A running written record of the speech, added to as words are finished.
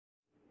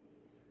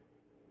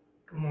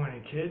Good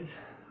morning, kids.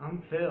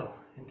 I'm Phil,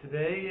 and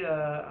today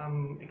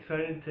I'm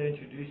excited to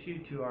introduce you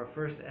to our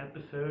first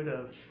episode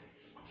of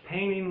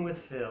Painting with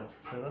Phil.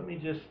 So let me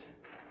just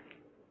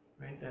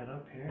write that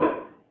up here.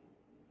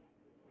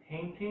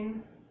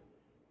 Painting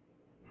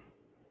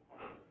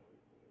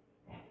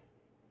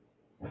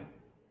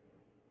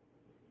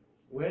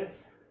with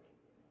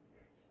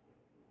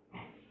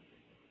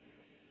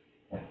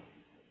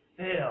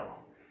Phil.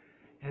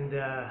 And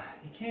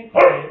you can't see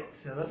it,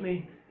 so let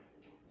me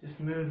just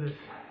move this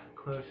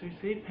closer.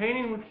 See,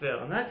 Painting with Phil,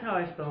 and that's how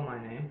I spell my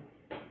name.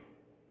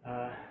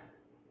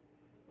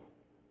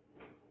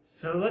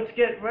 So let's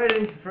get right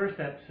into the first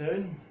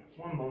episode.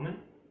 One moment.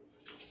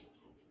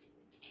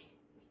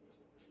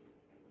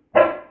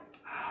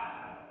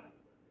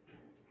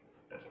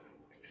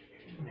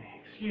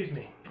 Excuse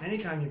me.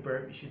 Anytime you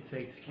burp, you should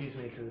say excuse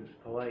me because it's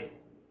polite.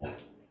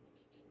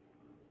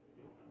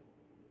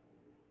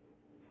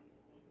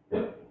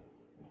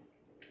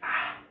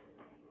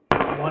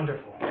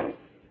 Wonderful.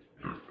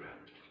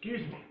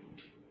 Excuse me.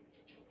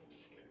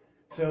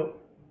 So,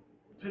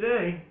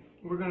 today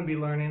we're going to be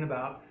learning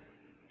about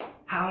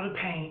how to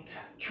paint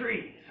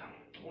trees,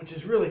 which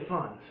is really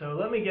fun. So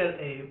let me get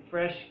a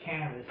fresh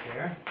canvas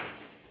here.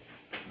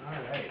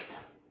 Alright.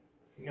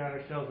 We got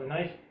ourselves a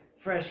nice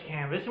fresh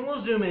canvas, and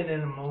we'll zoom in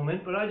a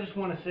moment, but I just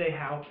want to say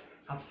how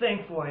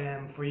thankful I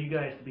am for you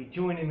guys to be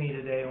joining me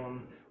today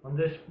on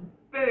this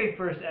very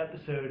first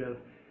episode of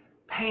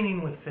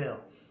Painting with Phil.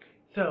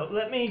 So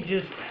let me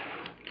just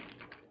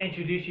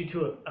introduce you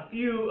to a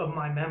few of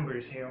my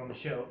members here on the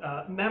show.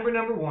 Member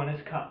number one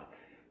is Cup.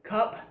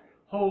 Cup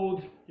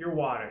holds your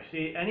water.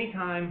 See,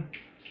 anytime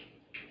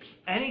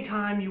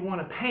you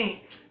want to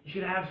paint, you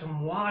should have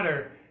some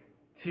water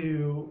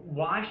to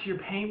wash your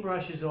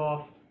paintbrushes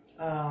off,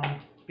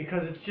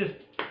 because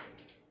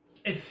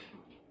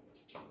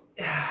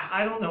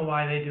I don't know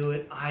why they do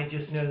it. I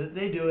just know that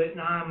they do it,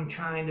 and I'm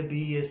trying to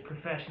be as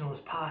professional as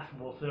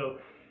possible. So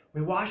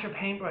we wash our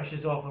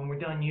paintbrushes off when we're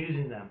done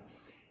using them.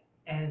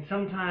 And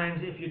sometimes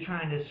if you're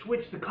trying to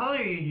switch the color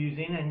you're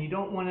using and you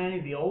don't want any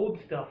of the old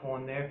stuff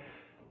on there,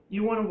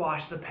 you want to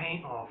wash the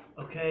paint off,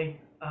 okay?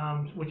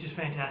 Which is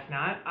fantastic.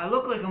 Now, I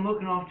look like I'm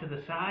looking off to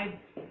the side,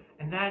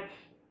 and that's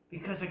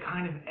because I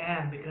kind of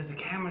am, because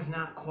the camera's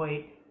not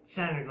quite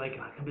centered. Like,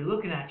 I could be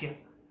looking at you,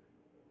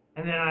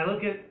 and then I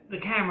look at the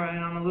camera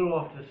and I'm a little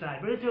off to the side.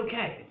 But it's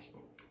okay.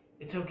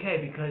 It's okay,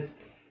 because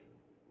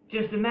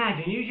just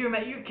imagine, use your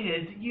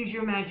kids, use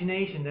your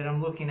imagination that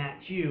I'm looking at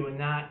you and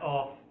not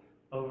off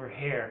over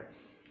here.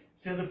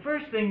 So the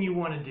first thing you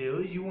want to do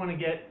is you want to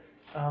get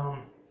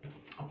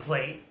a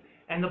plate,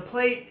 and the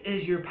plate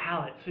is your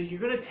palette. So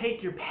you're going to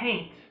take your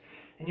paints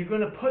and you're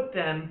going to put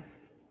them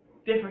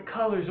different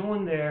colors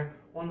on there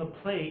on the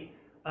plate,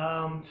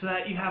 so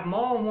that you have them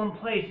all in one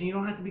place and you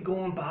don't have to be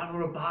going bottle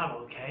to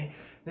bottle, okay?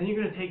 Then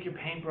you're going to take your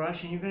paintbrush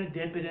and you're going to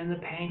dip it in the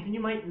paint, and you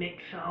might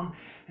mix some,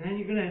 and then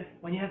you're going to,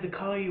 when you have the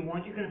color you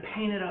want, you're going to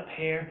paint it up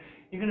here.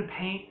 You're going to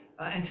paint,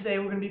 and today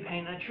we're going to be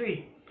painting a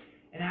tree.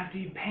 And after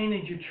you've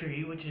painted your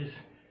tree, which is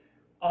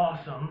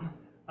awesome,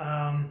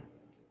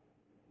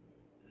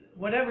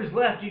 whatever's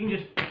left, you can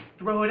just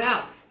throw it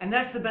out. And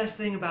that's the best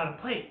thing about a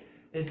plate,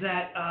 is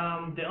that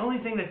the only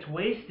thing that's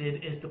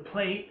wasted is the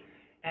plate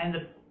and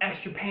the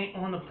extra paint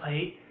on the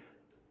plate,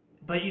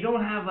 but you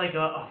don't have like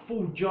a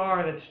full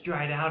jar that's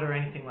dried out or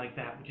anything like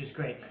that, which is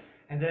great.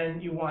 And then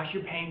you wash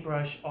your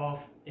paintbrush off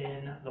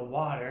in the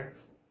water,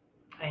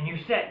 and you're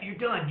set, you're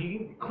done. You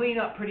can clean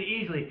up pretty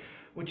easily,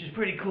 which is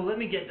pretty cool. Let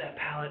me get that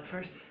palette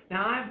first.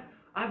 Now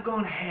I've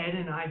gone ahead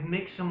and I've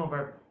mixed some of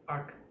our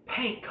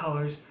paint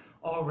colors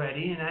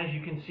already, and as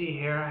you can see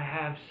here, I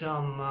have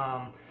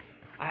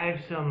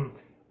some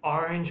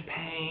orange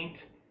paint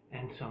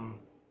and some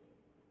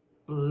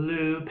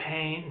blue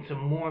paint and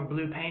some more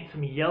blue paint,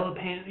 some yellow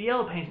paint. The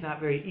yellow paint's not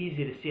very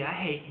easy to see. I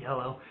hate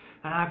yellow,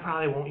 and I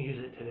probably won't use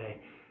it today.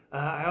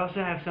 I also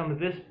have some of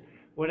this,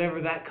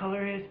 whatever that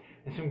color is,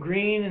 and some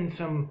green and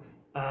some,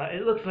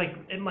 it looks like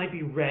it might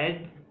be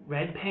red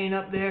paint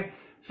up there.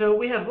 So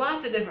we have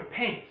lots of different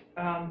paints.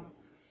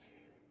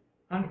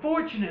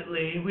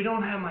 Unfortunately, we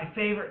don't have my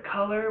favorite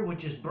color,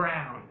 which is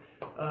brown.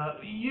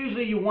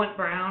 Usually you want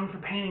brown for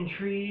painting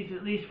trees,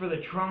 at least for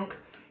the trunk.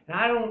 And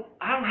I don't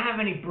have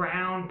any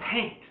brown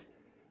paint.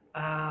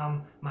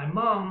 My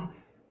mom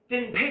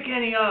didn't pick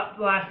any up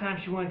the last time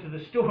she went to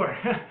the store.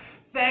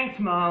 Thanks,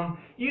 Mom.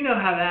 You know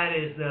how that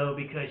is, though,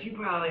 because you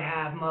probably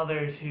have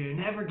mothers who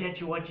never get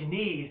you what you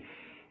need,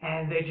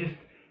 and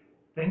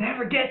they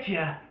never get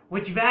you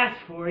what you've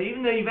asked for,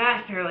 even though you've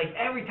asked her like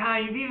every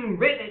time. You've even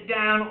written it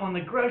down on the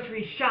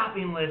grocery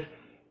shopping list,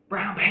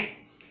 brown paint,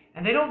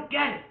 and they don't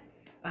get it.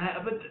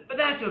 But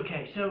that's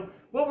okay. So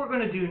what we're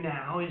going to do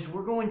now is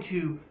we're going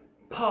to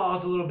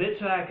pause a little bit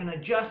so I can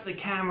adjust the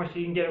camera so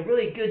you can get a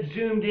really good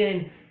zoomed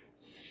in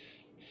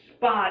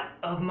spot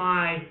of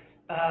my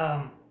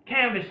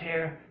canvas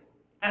here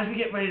as we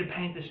get ready to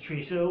paint this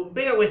tree. So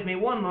bear with me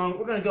one moment.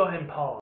 We're going to go ahead and pause.